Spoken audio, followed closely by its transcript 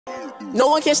No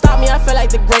one can stop me, I feel like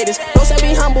the greatest. Don't say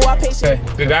be humble, I pay shit.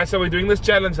 Okay guys, so we're doing this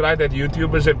challenge, right, that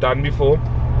YouTubers have done before.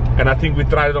 And I think we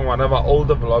tried it on one of our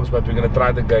older vlogs, but we're gonna try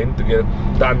it again to get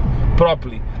it done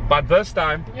properly. But this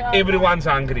time, everyone's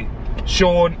hungry.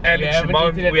 Sean, Alex,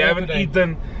 Simone, we haven't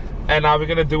eaten. And now we're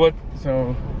gonna do it.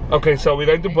 So okay, so we're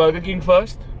going to Burger King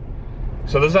first.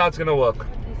 So this is how it's gonna work.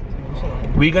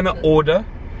 We're gonna order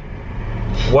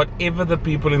whatever the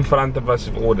people in front of us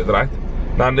have ordered, right?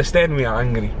 Now understand, we are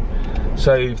hungry.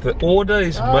 So if the order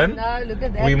is min,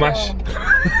 we must.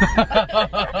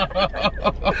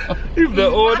 If the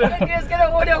order, just gonna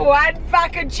order one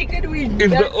fucking chicken wing. if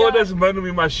the order is min,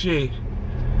 we must share.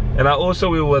 And I also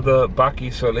will with the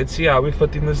Bucky. So let's see how we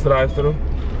fit in this drive-through.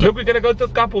 Look, we're gonna go to a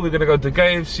couple. We're gonna go to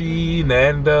KFC,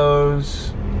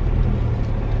 Nando's.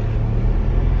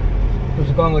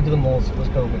 we can't go to the malls. Let's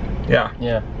go. Yeah.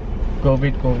 Yeah.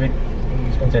 COVID.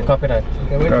 Okay, copyright.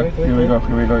 Okay, wait. Here we go.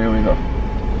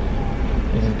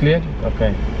 Is it clear?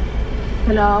 Okay.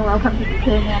 Hello, welcome to the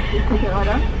train. Please take your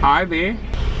order. Hi there.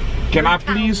 Can I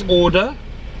please order?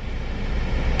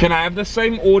 Can I have the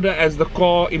same order as the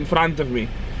car in front of me?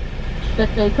 The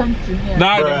Bacon Junior.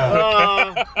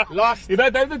 No, Lost. you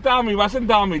don't have to tell me. Mustn't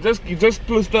tell me. You just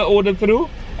push the order through,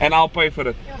 and I'll pay for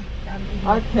it.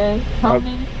 Okay, how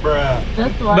many?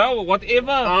 Just one. No,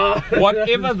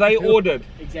 whatever they ordered.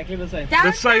 Exactly the same.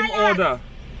 The same order.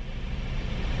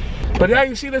 But yeah,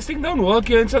 you see, this thing don't work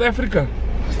here in South Africa.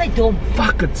 What's they don't?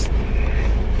 Fuck it.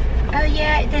 Oh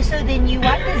yeah, so then you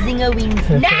want the zinger wings?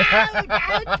 No,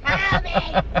 don't tell me.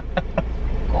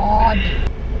 God.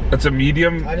 It's a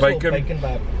medium bacon.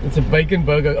 It's a bacon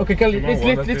burger. Okay,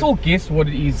 let's all guess what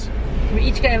it is. We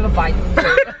each can have a bite.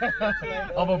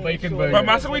 Of a bacon burger. But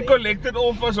mustn't we collect it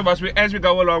all first, or must we, as we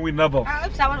go along, we nibble? I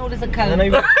hope someone orders a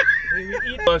Coke.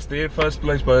 First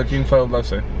place Burger King failed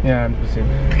us. Yeah,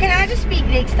 100%. Can I just speak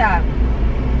next time?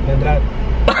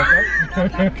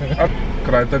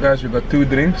 Right, guys, we got 2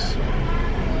 drinks.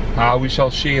 How we shall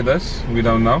share this, we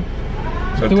don't know.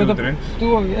 So 2 drinks.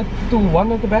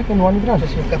 One at the back and one in front.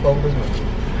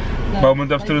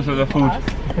 Moment of truth of the food.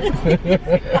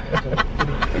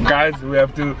 Guys, we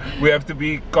have to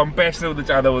be compassionate with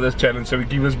each other with this challenge, so we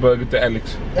give this burger to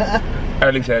Alex.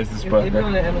 Alex has this burger.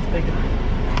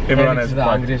 Everyone has the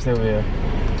hungriest over here.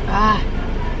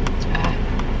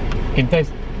 Can you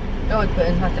taste? Oh, it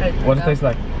burns my throat. What does it taste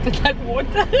like? It's like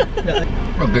water.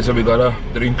 Okay, so we got a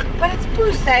drink. But it's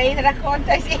pussy that I can't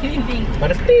taste anything.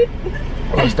 But it's good.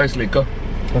 Oh, it tastes lekker.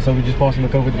 So we just pass him a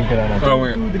Coke drink around. Oh,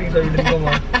 yeah. 2 drinks, so you drink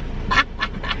one.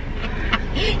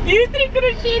 You think you're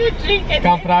gonna share a drink?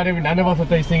 Can't Friday, none of us are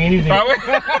tasting anything.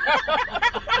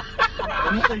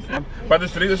 But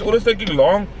this drink is always taking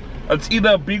long. It's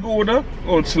either a big order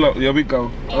or it's slow. Here we go.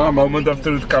 Moment of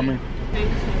truth coming.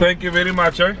 Thank you very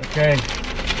much, eh? Okay.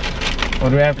 What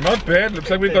do we have? Not bad. Looks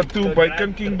like we got 2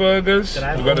 Bacon King burgers.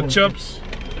 We got the chips.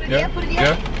 Yeah.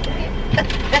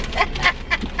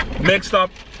 Next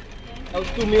up.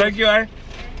 Thank you, eh?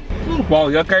 Wow,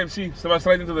 your KFC. So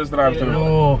straight into this drive-thru.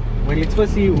 Oh, well, let's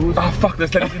first see who's. Oh fuck,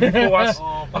 there's like before us.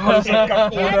 Oh, there's a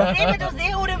kak order. Yeah, it was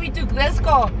their order we took. This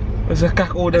car. There's a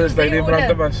kak order that's right in front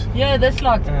of us. Yeah, this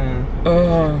lot.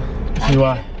 See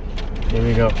why? Here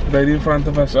we go. Right in front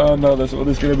of us. Oh no, this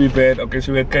order's gonna be bad. Okay,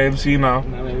 so we're at KFC now.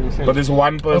 But there's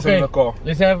one person in the car.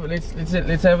 Let's have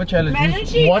a challenge.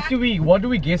 What do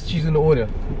we guess she's in the order?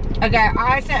 Okay,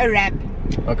 I say a wrap.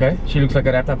 Okay, she looks like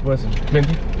a wrapped up person.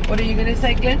 Plenty. What are you gonna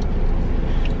say, Glenn?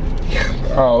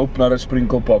 I hope not a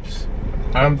sprinkle pops.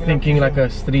 I'm thinking like a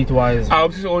streetwise. I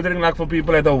hope she's ordering like for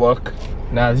people at her work.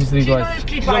 Nah, this is streetwise.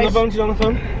 She's on the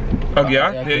phone. Oh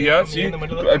yeah, see?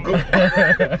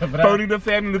 Phoning the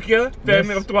family, look here.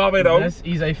 Family of 12 at home. This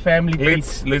is a family treat.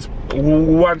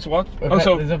 Who wants what? Okay,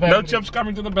 also, no chips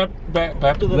coming to the back.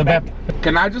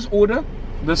 Can I just order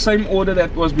the same order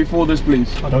that was before this,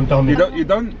 please? Don't tell me. You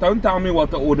don't tell me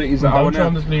what the order is. I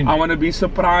Don't wanna be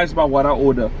surprised by what I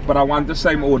order, but I want the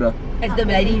same order. It's the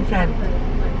lady in front.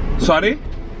 Sorry?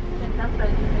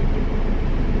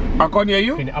 I can't hear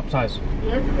you. Can you upsize?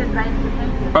 Yes, you can drive through.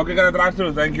 Thank you. Okay, can I drive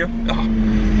through? Thank you.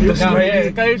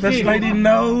 This lady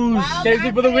knows.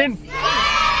 KFC for the win.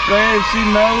 KFC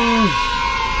knows.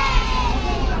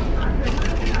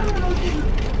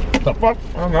 The fuck?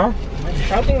 Oh no.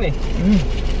 Shouting me.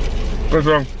 What's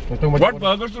wrong? What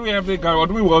burgers do we have there, guys? What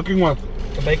are we working with?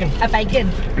 A bacon. A bacon.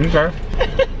 Okay.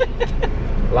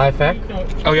 Life hack.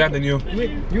 Oh yeah, then you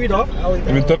eat off. I'll eat.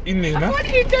 Je bent top in, né?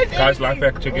 Guys, life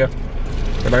hack, check here.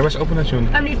 Can I was open as soon?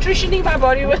 I'm nutritioning my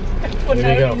body with for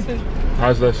no reason.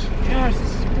 How's this? Yes,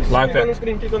 this Life Click on the hack.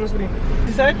 screen, click on the screen.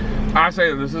 This side? I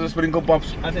say this is a sprinkle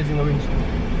pops. I say zinger wings.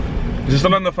 Is it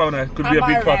still on the phone? Eh? Could be a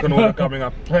big fucking order coming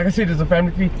up. Like I said, it's a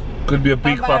family feed. Could be a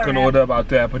big fucking order about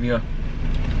to happen here.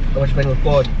 How much penny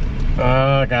record?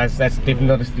 Guys, that's definitely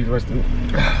not a Steve West. You're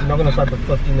not gonna start with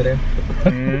 15 rand.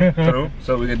 True.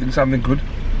 So we're getting something good.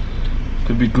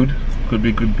 Could be good. Could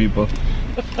be good people.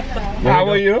 How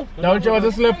are you? Don't show us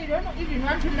a slip.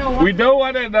 We don't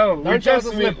want to know.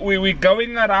 Don't We're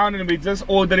going around and we're just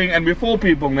ordering and we're 4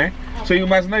 people, man. So you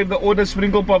must know if the order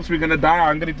sprinkle pops, we're gonna die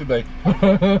hungry today.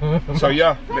 So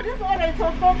yeah.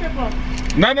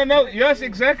 No. Yes,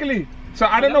 exactly. So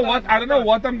I don't know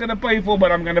what I'm gonna pay for,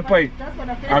 but I'm gonna pay.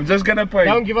 I'm just gonna pay.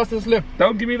 Don't give us the slip.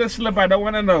 Don't give me the slip. I don't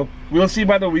want to know. We'll see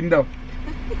by the window.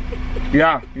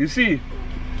 Yeah, you see.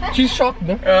 She's shocked,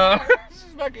 no?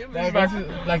 She's like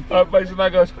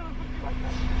goes.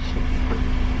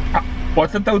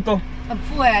 What's the total? I'm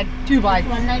full, I had 2 bites.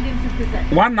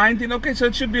 119. Okay, so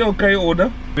it should be okay.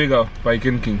 Order. Here we go.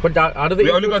 Bacon King. But out of the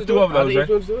We only got 2 of those, eh?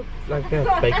 Like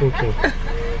that, Bacon King.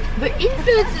 The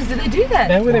influencers, do they do that?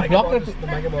 Then when they block it,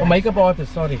 makeup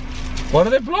artists, sorry. What do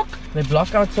they block? They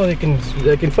block out so they can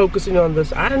focus in on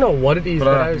this. I don't know what it is, but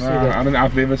I see that. I don't know.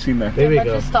 I've never seen that. There we go.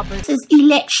 Just stop it. This is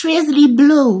electricity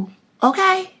blue,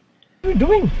 okay? What are you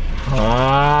doing?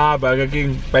 Ah, Burger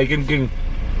King. Bacon King.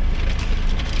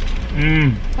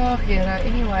 Mmm. Oh, yeah,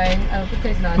 anyway, I hope it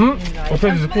tastes nice. What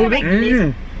is it called?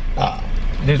 Mmm.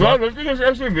 There's Wow, one. this is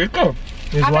actually lekker.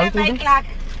 There's I'm one gonna make like,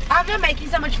 I'm not making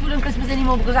so much food on Christmas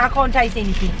anymore because I can't taste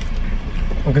anything.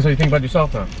 Okay, so you think about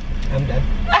yourself now? I'm done.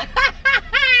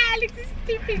 Alex is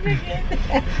stupid again.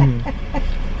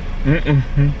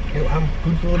 I'm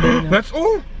good for the That's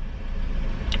all.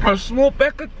 A small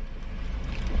packet.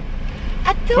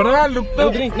 I But I look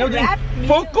No drink, no drink.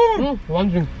 Popcorn. One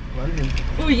drink.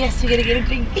 Oh yes, you're gonna get a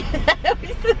drink.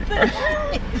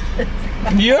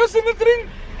 Yes, in the drink.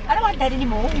 I don't want that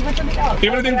anymore. You want something else?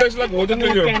 Everything tastes like water to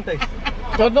you.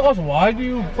 So us, why do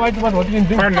you fight about what you can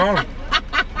drink? I know.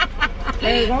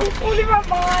 There you go. All in my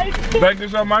mind. Thank you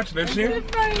so much. Let's see.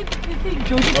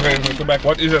 Okay, let's go back.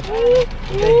 What is it? I'm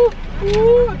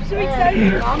so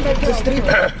excited. It's a street.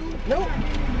 No.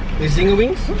 The zinger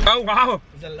wings. Oh wow.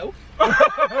 Is that loaf?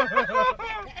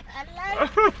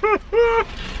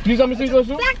 You some sweet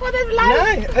also? Black one is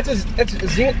light. No, it's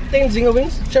 10 zinger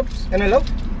wings, chips, and a loaf.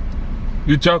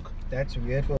 You joke. That's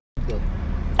weird for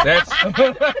That's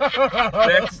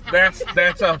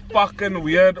a fucking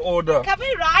weird order. Come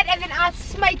in right and then I'll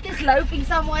smite this loaf in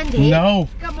someone's head. No.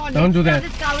 Come on, Don't do that.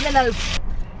 Let's go with the loaf.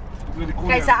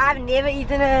 Okay, so I've never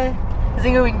eaten a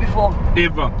zinger wing before.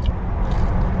 Ever.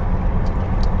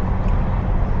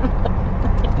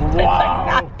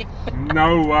 Wow.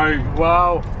 No way.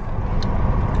 Wow.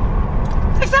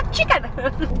 It's like chicken.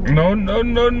 No. Naughty,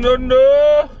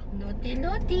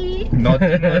 naughty.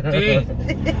 Naughty.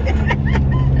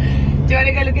 Do you want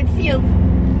to go look at seals?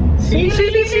 She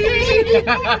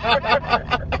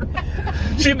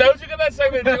knows you're gonna say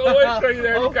that. She always says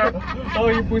that. Oh,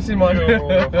 you pussy man.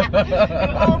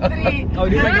 All 3. Oh,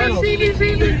 do you like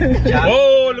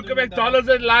Oh, look at McDonald's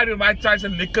in line. We might try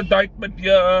some liquor diamond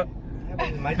here.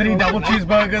 3 double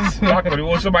cheeseburgers. Fuck, but we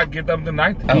also might get them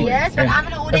tonight. Yes, but I'm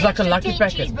gonna order It's like a extra lucky 10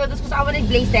 packet. cheeseburgers because I want to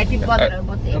bless that people on the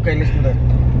robot there. Okay, let's do that.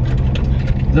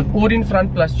 The order in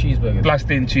front plus cheeseburgers. Plus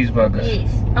 10 cheeseburgers. Yes,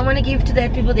 I want to give to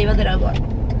that people there with the robot.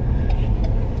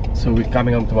 So we're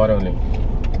coming home tomorrow only.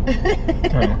 Look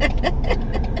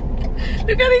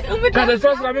at this Uber. God, there's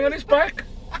first running on his bike.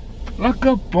 Like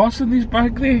a boss on his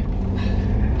bike there.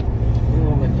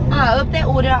 I hope they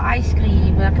order ice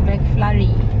cream like a McFlurry.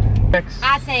 Max.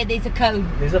 I say there's a code.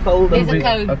 There's a fold. There's a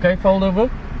code. Okay, fold over.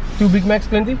 2 Big Macs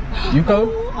plenty. You code.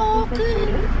 Oh, good.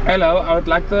 Hello, I would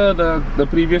like the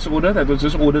previous order that was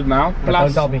just ordered now. But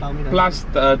don't tell me. Plus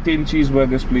 10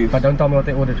 cheeseburgers, please. But don't tell me what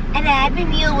they ordered. And a Happy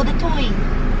Meal with a toy.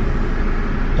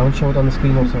 Don't show it on the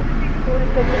screen also. No,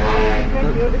 it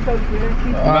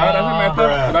doesn't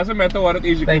matter. It doesn't matter what it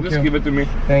is. You Thank can just you. give it to me.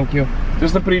 Thank you.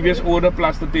 Just the previous order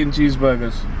plus the 10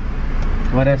 cheeseburgers.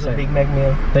 What I It's a say? Big Mac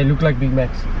meal. They look like Big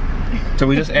Macs. So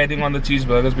we're just adding on the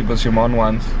cheeseburgers because Shimon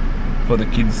wants for the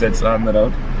kids that's on the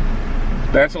road.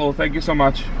 That's all. Thank you so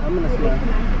much. I'm gonna sleep.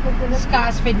 This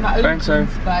guy's fed my own Thanks, eh?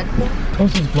 kids, but Oh,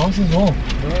 this glass as well.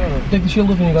 Take the shield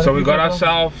off and you got So we got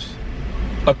ourselves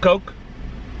a Coke,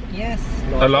 yes.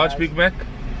 a large Big Mac.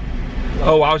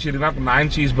 Oh wow, she didn't have 9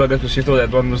 cheeseburgers because she thought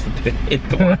that one was the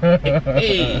 10th one.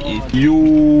 You.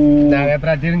 No, yeah, but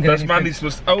I didn't get This anything. man is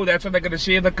supposed. Oh, that's what they're gonna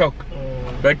share the Coke.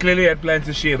 They clearly had plans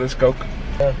to share this Coke.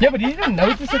 Yeah, but you didn't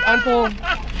notice it until...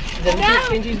 Then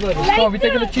 10 cheeseburgers. So we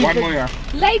taking the One cheeseburger. more, yeah.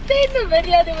 Later in the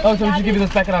video, there was Oh, so we should give you this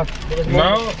packet out.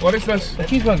 No, what is this? A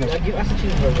cheeseburger. Give us a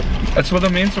cheeseburger. That's what the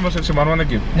main someone said Shimon wanna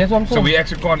give. That's what I'm So saying. we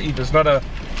actually can't eat. It's not a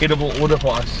edible order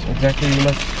for us. Exactly, you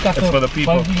must cut It's for the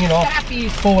people. bunking in half. Trappies.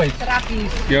 4 ways.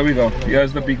 Trappies. Here we go.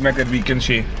 Here's the Big Mac that we can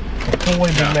share. 4-way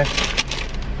Big Mac.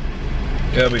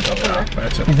 Here we go. Yeah,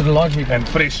 that's it. Is it a large Big Mac? And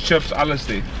fresh chips, alles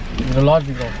there. Is it a large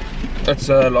Big Mac? It's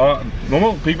a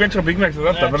normal Big Macs are Big Macs, is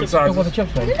that different Go for the sizes?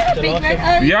 chips, man. Big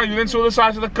Mac. Yeah, you didn't show the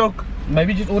size of the Coke.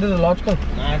 Maybe just order the large Coke.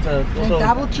 Nah, it's also,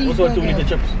 double also cheeseburger. 2 meter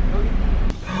chips.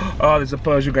 Oh, there's a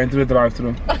Peugeot going through the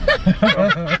drive-thru.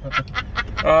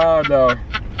 Oh no.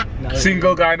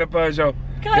 Single guy in a Peugeot.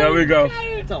 Here we go.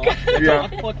 It's a hot, it's Yeah. a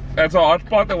hot pot. That's a hot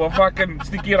pot with fucking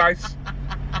sticky rice.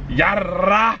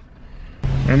 Yarra!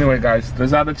 Anyway guys, this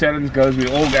is how the challenge goes.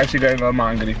 We're all actually going home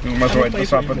hungry. We must wait for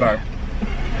supper time.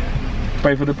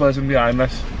 Pay for the person behind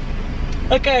us.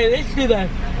 Okay, let's do that.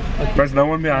 There's no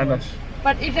one behind us.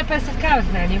 But if the person comes,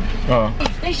 man, Oh.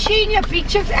 they're sharing your big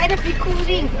chips and a big cool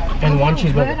drink. And one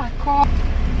cheeseburger. I can't.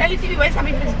 Now let's see if we want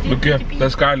something for this Look here,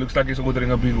 this guy looks like he's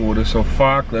ordering a big order. So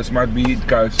fuck, this might be it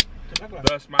guys.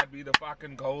 This might be the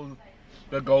fucking golden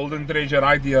treasure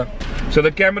right here. So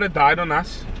the camera died on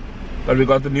us, but we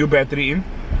got the new battery in.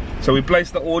 So we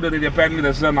placed the order and apparently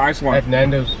this is a nice one. At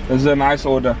Nando's. This is a nice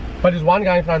order. But there's one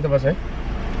guy in front of us, eh?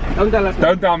 Don't tell us.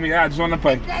 Don't tell me, yeah, I just want to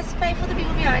pay. Let's pay for the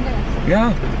people behind us.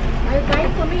 Yeah. Are you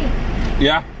paying for me?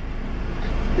 Yeah.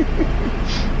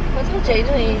 What's for Jay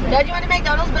doing? Dad, you want a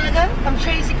McDonald's burger? I'm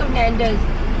sure you're sick of Nando's.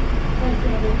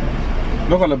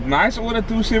 Nog wel a nice order,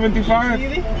 275.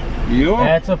 Yo.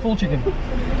 That's a full chicken.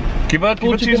 Give a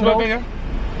Full chicken cheeseburger, roll. yeah?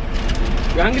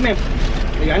 You're hungry, man.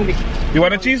 You're hungry. You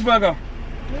want a cheeseburger?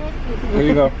 There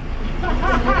you go.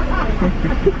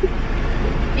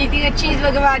 Eating a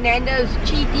cheeseburger at Nando's.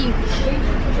 Cheating.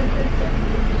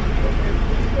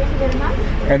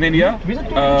 And then here,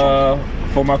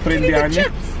 for my friend Give me the behind me,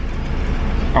 chips.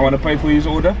 I want to pay for his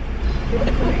order.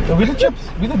 With the chips.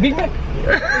 With the Big Mac.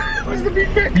 What's the Big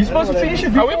Mac? You're supposed to finish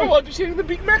it However, before. want you sharing the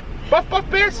Big Mac? Puff puff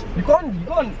pass. You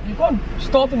can't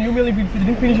start a new meal if you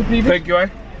didn't finish your previous. Thank you, eh?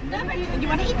 No, but you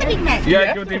want to eat the Big Mac?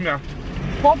 Yeah, give it to him now.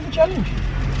 Part of the challenge.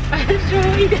 I'm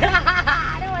sure we did.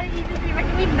 I don't want to eat this Big Mac.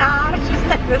 We nah, just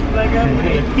like this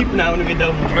burger. Keep now when we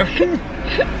done.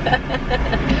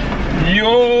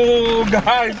 Yo,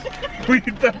 guys, we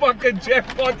hit the fucking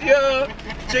jackpot here.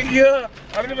 Check here.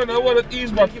 I don't even know what it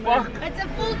is, but fuck. It's a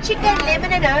full chicken,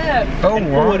 lemon and herb. Oh,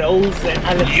 Four wow. rolls and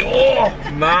alles. Yo,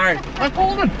 nice. I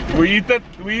called it. We eat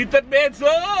it, mensen.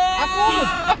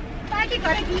 Fuck, you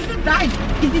gotta eat the dice.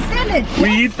 Is the salad? We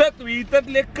eat it,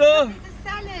 lekker. It's a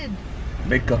salad.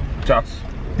 Lekker, chas.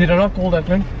 Did I not call that,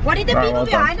 man? What did the Ah, people well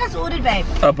done. behind us order, babe?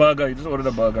 A burger, you just ordered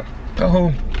a burger.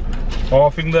 Oh, I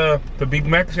think the Big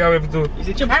Mac, yeah, we have to. Is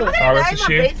it chips? I'm not I gonna have lie, to my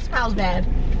share. breath smells bad.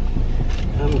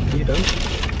 You don't.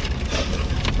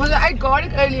 Well, I got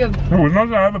it earlier. No, we're not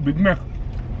gonna have a Big Mac.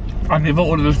 I never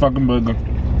order this fucking burger.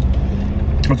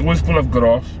 It's always full of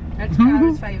grass. That's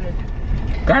Kyra's favorite.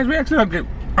 Guys, we actually not get.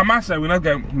 I must say, we're not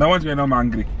going. No one's going home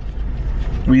hungry.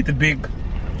 We eat it big.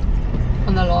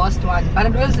 On the last one. But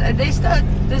it was,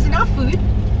 there's enough food.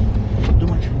 Too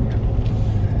much food.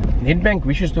 Nedbank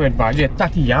wishes to advise you that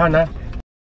Tatiana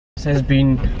has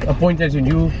been appointed as a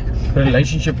new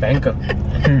relationship banker.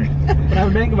 What have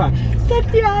we been about?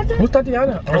 Tatiana. Who's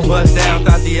Tatiana? Oh, Bust down,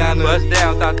 Tatiana. Bust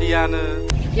down, Tatiana.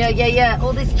 Yeah.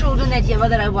 All these children that here,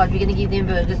 what I want, we're gonna give them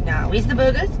burgers now. Where's the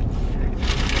burgers?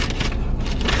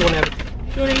 Don't have it.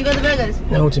 Shona, you got the burgers?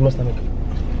 no, it's in my stomach.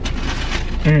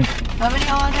 How many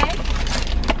are there?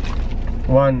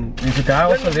 One. Is the guy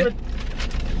also there?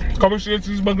 Come and see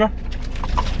this burger.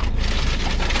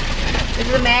 This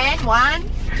is a man. 1,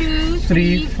 2,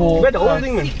 3, 4, Where the whole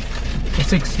thing, man?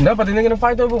 6. No, but then they're gonna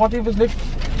fight over whatever's left.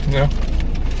 Yeah.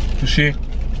 To share.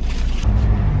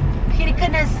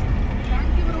 Gerikanis.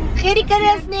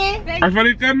 Gerikanis, nee? As van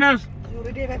die kinders.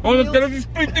 Oh, the kinders is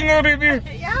splitting already.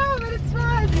 Yeah, but it's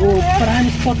fine. Oh, prime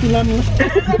spatula, man.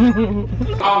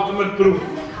 Ultimate proof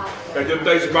that your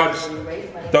taste buds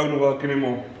don't work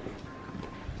anymore.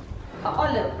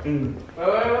 Olive.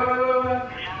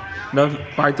 No,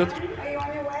 bite it. Are you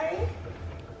on your way?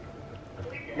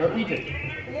 No, eat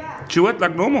it. Chew it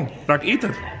like normal. Like eat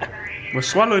it. But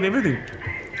swallow and everything.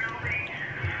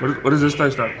 What does this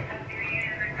taste like?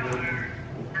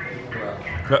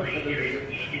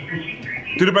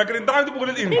 Do the back in time to put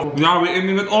it in. Now we're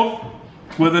ending it off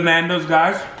with the Nando's,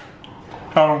 guys.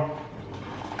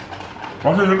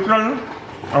 What's the next challenge?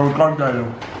 Oh, we can't tell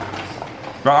you.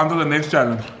 We're on to the next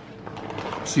challenge.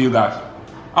 See you guys.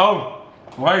 Oh,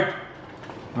 wait.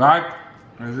 Like,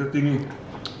 there's a thingy.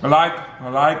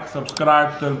 Like,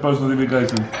 subscribe, turn post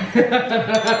notifications.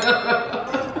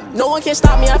 No one can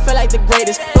stop me, I feel like the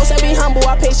greatest. Don't say be humble,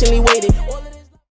 I patiently waited.